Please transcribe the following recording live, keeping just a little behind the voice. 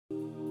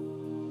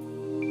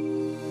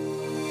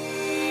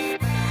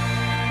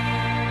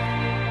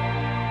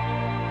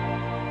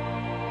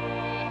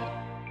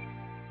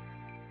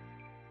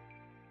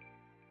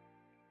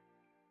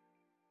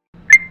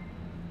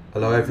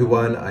Hello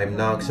everyone, I'm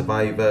Narc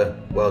Survivor.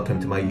 Welcome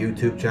to my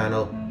YouTube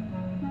channel.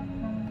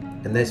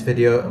 In this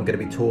video, I'm going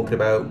to be talking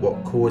about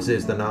what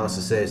causes the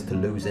narcissist to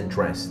lose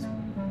interest.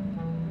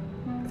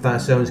 If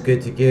that sounds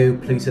good to you,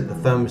 please hit the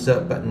thumbs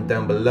up button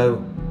down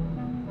below.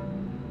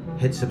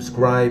 Hit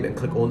subscribe and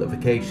click all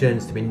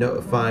notifications to be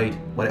notified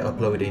when I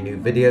upload a new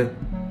video.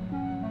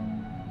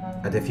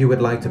 And if you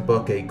would like to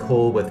book a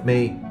call with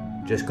me,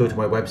 just go to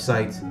my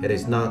website. It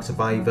is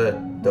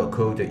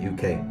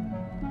narcsurvivor.co.uk.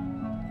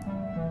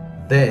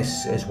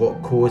 This is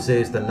what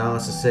causes the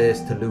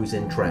narcissist to lose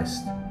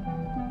interest.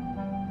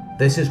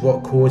 This is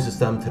what causes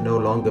them to no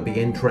longer be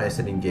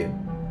interested in you.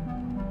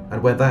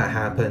 And when that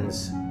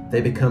happens,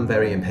 they become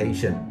very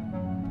impatient,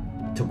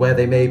 to where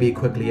they may be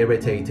quickly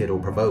irritated or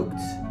provoked.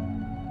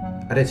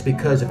 And it's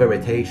because of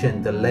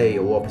irritation, delay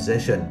or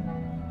opposition.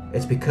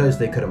 It's because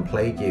they couldn't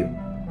plague you.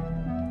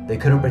 They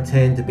couldn't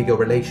pretend to be your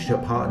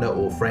relationship partner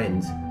or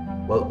friend,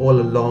 while all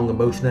along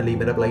emotionally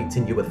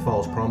manipulating you with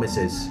false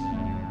promises,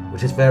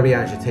 which is very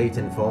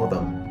agitating for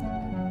them,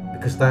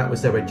 because that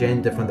was their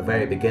agenda from the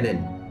very beginning,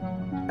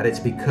 and it's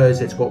because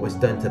it's what was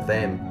done to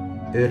them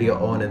earlier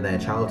on in their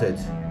childhood.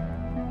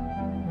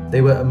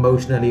 They were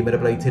emotionally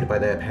manipulated by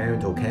their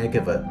parent or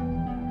caregiver,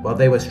 while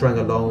they were strung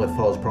along with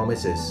false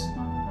promises,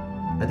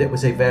 and it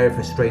was a very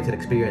frustrating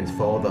experience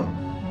for them,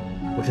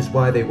 which is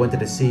why they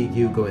wanted to see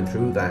you going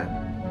through that,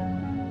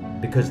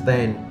 because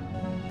then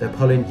they're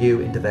pulling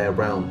you into their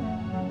realm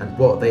and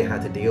what they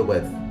had to deal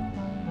with.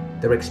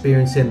 They're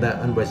experiencing their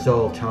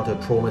unresolved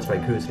childhood traumas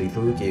vicariously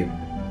through you,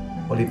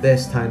 only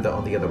this time they're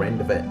on the other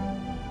end of it.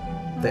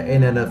 They're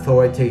in an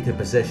authoritative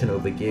position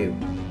over you,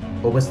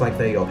 almost like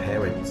they're your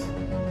parent,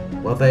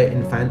 while they're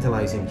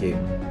infantilizing you,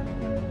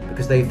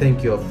 because they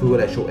think you're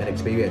foolish or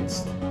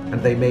inexperienced,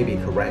 and they may be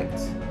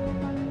correct.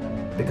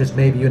 Because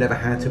maybe you never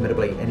had to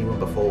manipulate anyone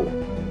before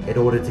in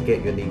order to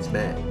get your needs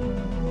met.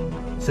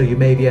 So you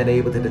may be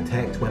unable to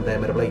detect when they're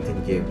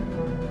manipulating you,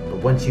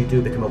 but once you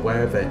do become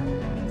aware of it,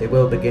 they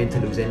will begin to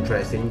lose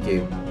interest in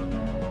you.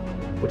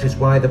 Which is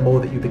why the more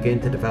that you begin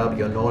to develop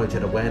your knowledge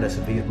and awareness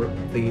of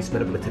these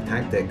manipulative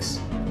tactics,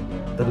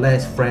 the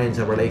less friends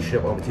and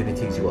relationship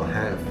opportunities you will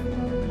have.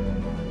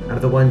 And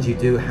the ones you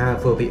do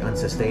have will be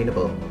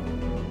unsustainable.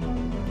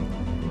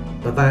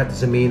 But that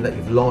doesn't mean that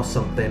you've lost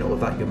something or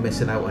that you're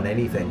missing out on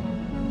anything.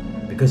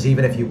 Because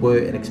even if you were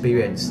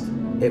inexperienced,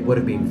 it would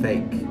have been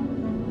fake.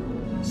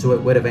 So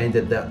it would have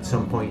ended at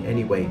some point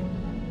anyway.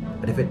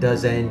 And if it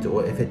does end,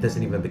 or if it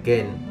doesn't even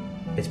begin,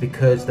 it's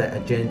because their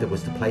agenda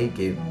was to plague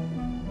you.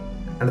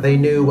 And they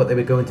knew what they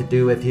were going to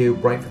do with you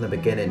right from the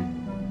beginning,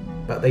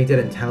 but they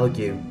didn't tell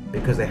you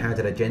because they had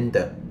an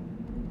agenda.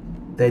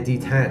 They're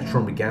detached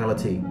from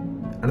reality,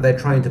 and they're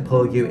trying to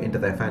pull you into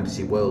their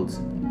fantasy world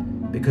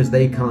because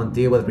they can't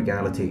deal with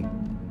reality.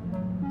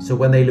 So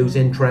when they lose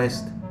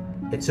interest,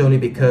 it's only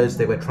because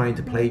they were trying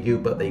to play you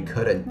but they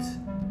couldn't,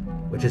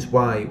 which is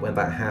why when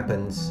that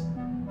happens,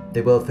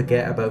 they will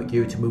forget about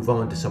you to move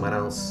on to someone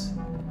else.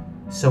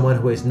 Someone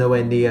who is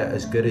nowhere near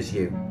as good as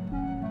you,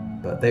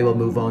 but they will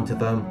move on to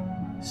them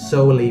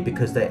solely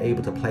because they're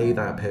able to play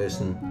that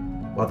person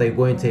while they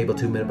weren't able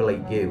to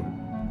manipulate you.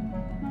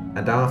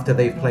 And after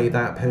they've played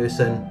that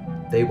person,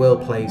 they will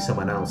play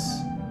someone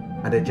else,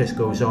 and it just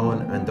goes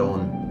on and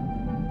on.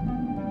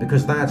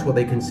 Because that's what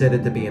they consider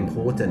to be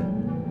important,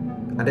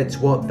 and it's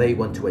what they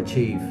want to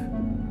achieve.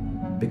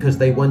 Because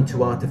they want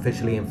to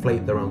artificially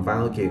inflate their own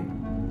value.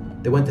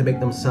 They want to make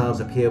themselves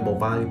appear more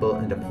valuable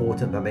and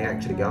important than they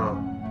actually are.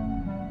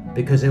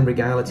 Because in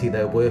reality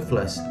they're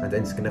worthless and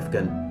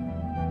insignificant.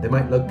 They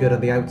might look good on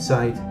the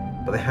outside,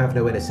 but they have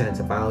no inner sense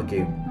of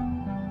value.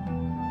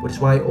 Which is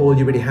why all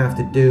you really have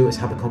to do is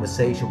have a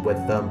conversation with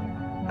them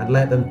and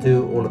let them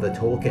do all of the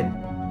talking,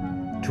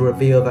 to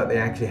reveal that they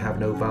actually have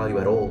no value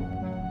at all.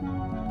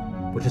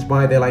 Which is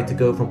why they like to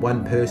go from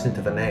one person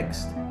to the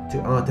next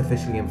to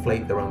artificially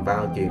inflate their own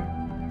value,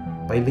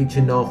 by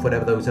leeching off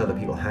whatever those other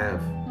people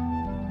have.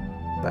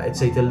 But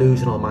it's a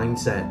delusional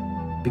mindset,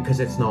 because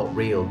it's not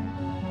real.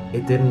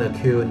 It didn't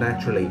occur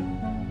naturally.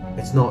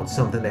 It's not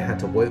something they had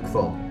to work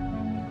for.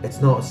 It's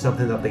not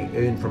something that they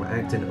earned from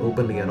acting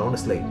openly and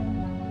honestly,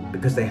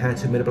 because they had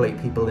to manipulate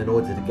people in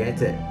order to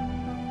get it,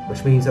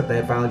 which means that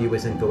their value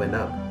isn't going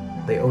up.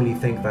 They only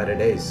think that it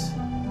is.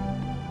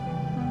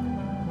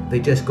 They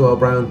just go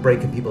around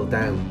breaking people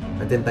down,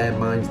 and in their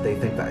minds they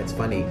think that it's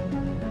funny,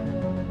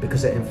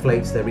 because it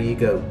inflates their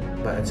ego,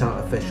 but it's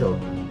artificial,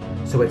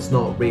 so it's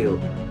not real.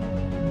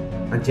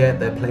 And yet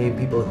they're playing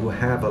people who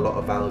have a lot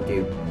of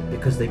value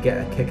because they get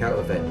a kick out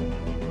of it.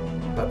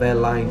 But they're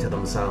lying to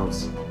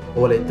themselves.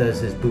 All it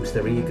does is boost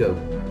their ego.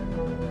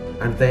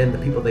 And then the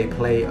people they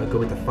play are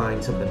going to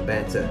find something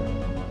better,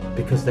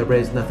 because there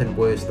is nothing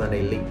worse than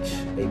a leech,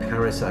 a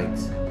parasite.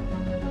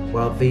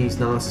 While these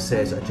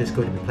narcissists are just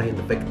going to be playing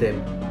the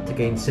victim to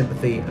gain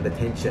sympathy and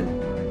attention,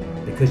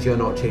 because you're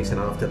not chasing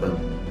after them,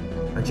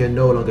 and you're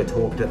no longer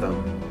talking to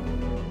them.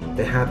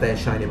 They have their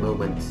shining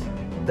moment,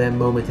 their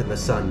moment in the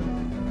sun,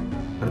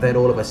 and then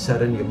all of a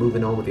sudden you're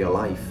moving on with your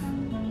life,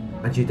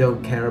 and you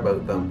don't care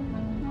about them,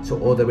 so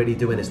all they're really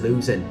doing is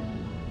losing.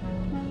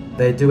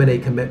 They're doing a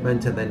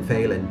commitment and then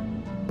failing,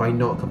 by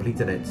not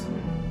completing it.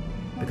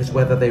 Because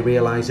whether they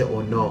realise it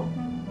or not,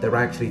 they're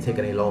actually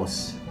taking a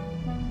loss.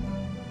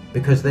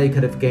 Because they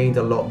could have gained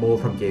a lot more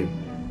from you,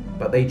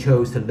 but they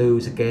chose to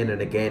lose again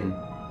and again,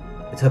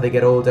 until they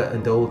get older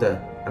and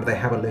older and they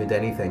haven't learned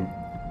anything.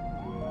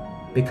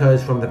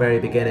 Because from the very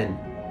beginning,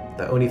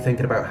 they're only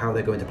thinking about how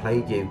they're going to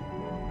play you,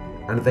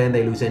 and then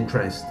they lose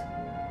interest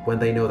when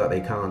they know that they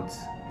can't.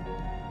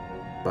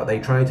 But they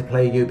try to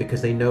play you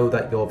because they know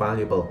that you're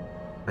valuable,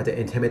 and it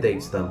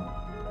intimidates them,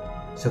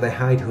 so they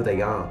hide who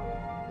they are.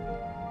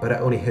 But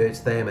it only hurts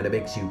them and it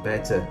makes you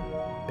better,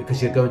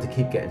 because you're going to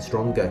keep getting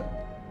stronger.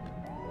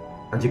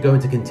 And you're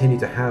going to continue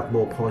to have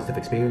more positive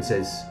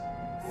experiences,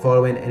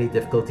 following any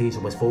difficulties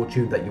or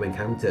misfortune that you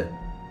encounter,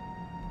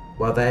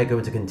 while they're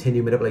going to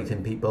continue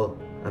manipulating people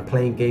and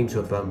playing games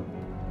with them,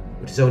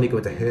 which is only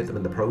going to hurt them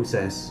in the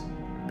process,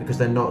 because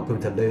they're not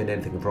going to learn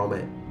anything from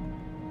it.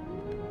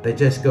 They're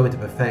just going to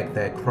perfect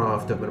their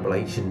craft of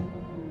manipulation,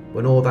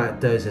 when all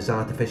that does is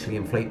artificially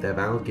inflate their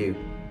value,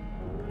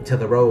 until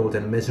they're old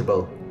and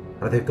miserable,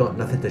 and they've got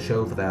nothing to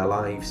show for their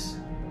lives,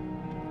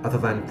 other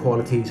than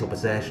qualities or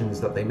possessions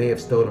that they may have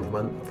stolen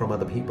from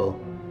other people,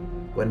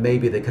 when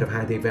maybe they could have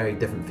had a very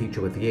different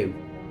future with you,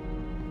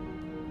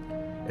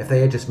 if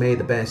they had just made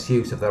the best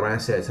use of their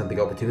assets and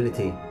the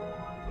opportunity.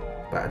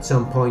 But at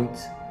some point,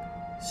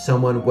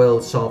 someone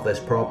will solve this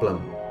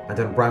problem and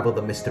unravel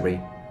the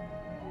mystery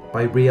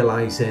by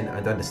realising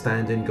and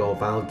understanding your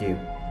value,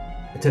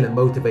 until it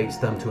motivates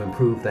them to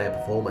improve their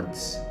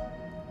performance,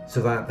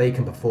 so that they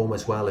can perform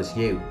as well as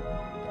you,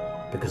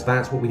 because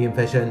that's what we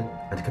envision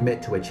and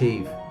commit to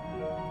achieve.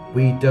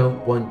 We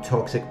don't want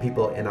toxic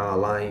people in our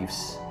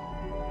lives.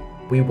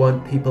 We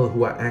want people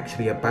who are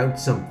actually about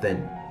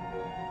something,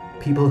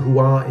 people who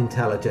are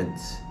intelligent.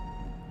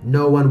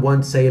 No one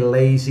wants a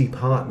lazy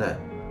partner,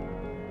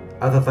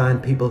 other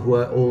than people who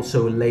are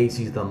also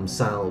lazy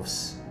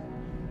themselves.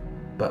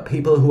 But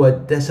people who are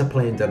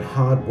disciplined and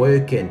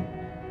hardworking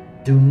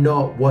do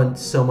not want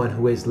someone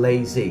who is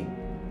lazy.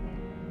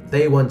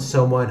 They want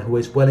someone who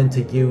is willing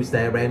to use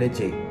their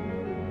energy,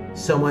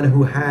 someone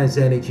who has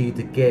energy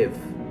to give.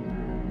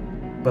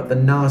 But the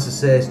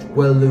narcissist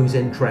will lose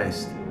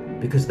interest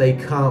because they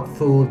can't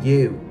fool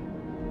you.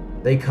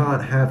 They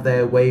can't have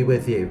their way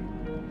with you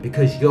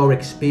because you're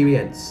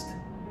experienced.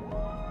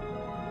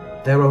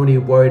 They're only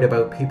worried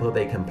about people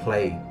they can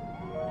play,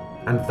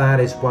 and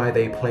that is why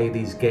they play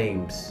these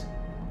games,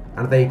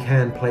 and they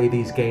can play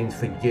these games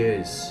for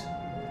years.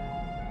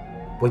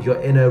 When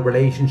you're in a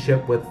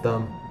relationship with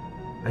them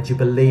and you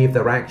believe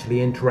they're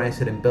actually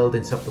interested in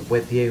building something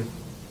with you,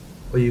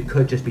 or you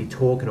could just be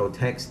talking or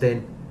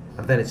texting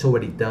and then it's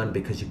already done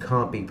because you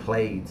can't be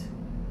played,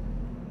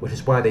 which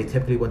is why they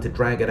typically want to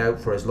drag it out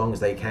for as long as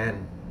they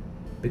can,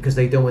 because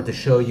they don't want to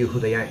show you who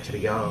they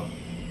actually are.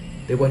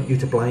 They want you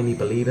to blindly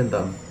believe in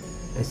them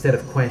instead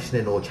of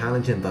questioning or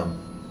challenging them,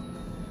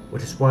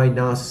 which is why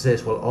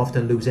narcissists will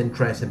often lose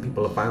interest in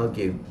people of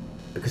value,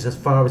 because as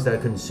far as they're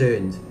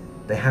concerned,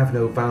 they have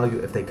no value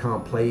if they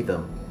can't play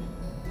them,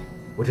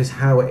 which is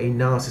how a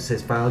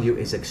narcissist's value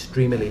is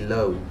extremely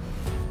low,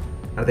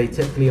 and they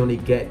typically only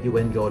get you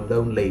when you're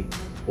lonely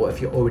or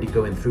if you're already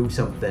going through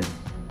something,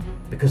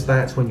 because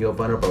that's when you're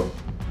vulnerable.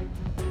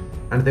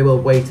 And they will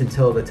wait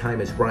until the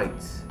time is right,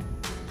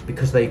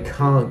 because they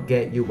can't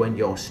get you when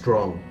you're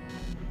strong,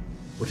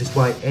 which is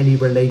why any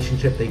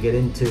relationship they get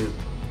into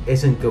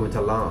isn't going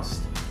to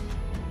last.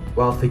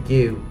 While for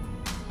you,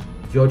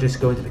 you're just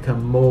going to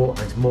become more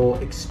and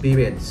more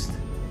experienced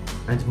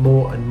and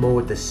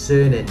more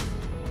discerning,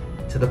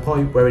 to the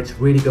point where it's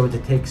really going to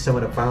take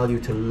someone of value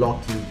to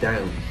lock you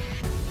down.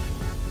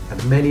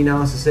 And many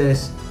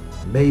narcissists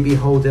may be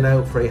holding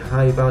out for a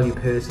high value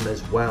person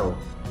as well,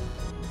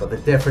 but the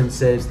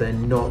difference is they're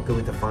not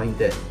going to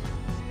find it.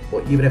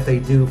 Or even if they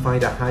do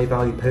find a high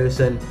value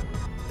person,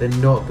 they're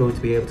not going to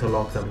be able to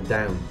lock them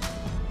down,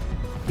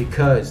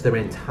 because their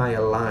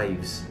entire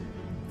lives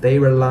they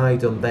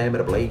relied on their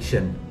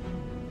manipulation.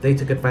 They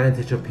took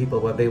advantage of people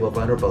where they were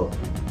vulnerable,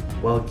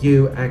 while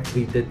you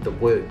actually did the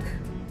work.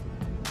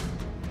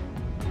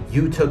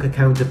 You took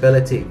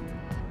accountability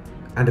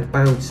and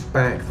bounced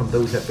back from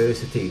those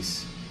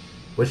adversities,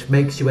 which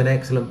makes you an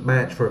excellent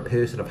match for a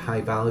person of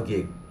high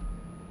value,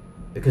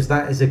 because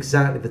that is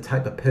exactly the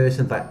type of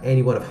person that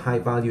anyone of high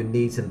value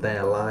needs in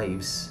their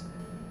lives.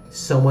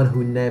 Someone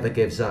who never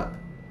gives up,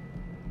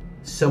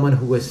 someone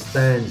who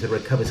withstands and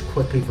recovers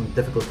quickly from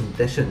difficult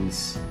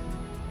conditions,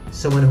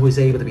 someone who is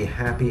able to be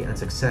happy and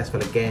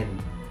successful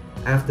again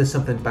after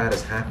something bad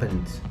has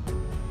happened,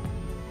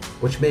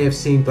 which may have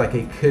seemed like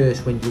a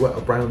curse when you were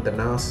around the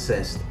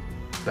narcissist,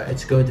 but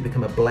it's going to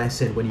become a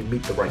blessing when you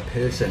meet the right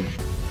person,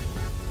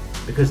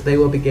 because they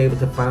will be able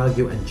to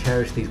value and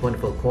cherish these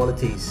wonderful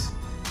qualities,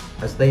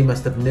 as they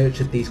must have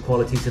nurtured these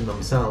qualities in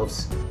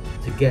themselves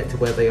to get to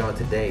where they are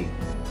today.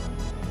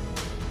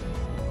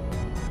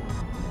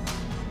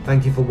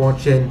 Thank you for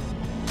watching.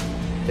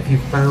 If you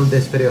found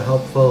this video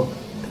helpful,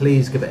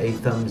 please give it a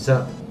thumbs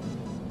up.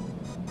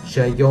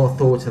 Share your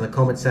thoughts in the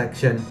comment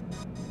section.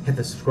 Hit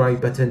the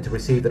subscribe button to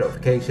receive the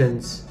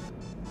notifications.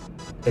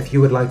 If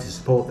you would like to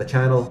support the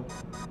channel,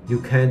 you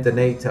can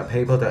donate at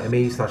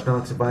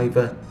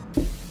paypal.me/narcsurvivor.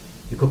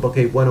 You could book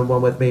a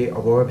one-on-one with me on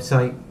our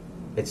website.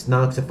 It's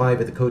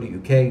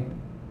narcsurvivor.co.uk.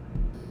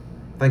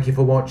 Thank you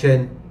for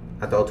watching,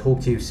 and I'll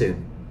talk to you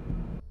soon.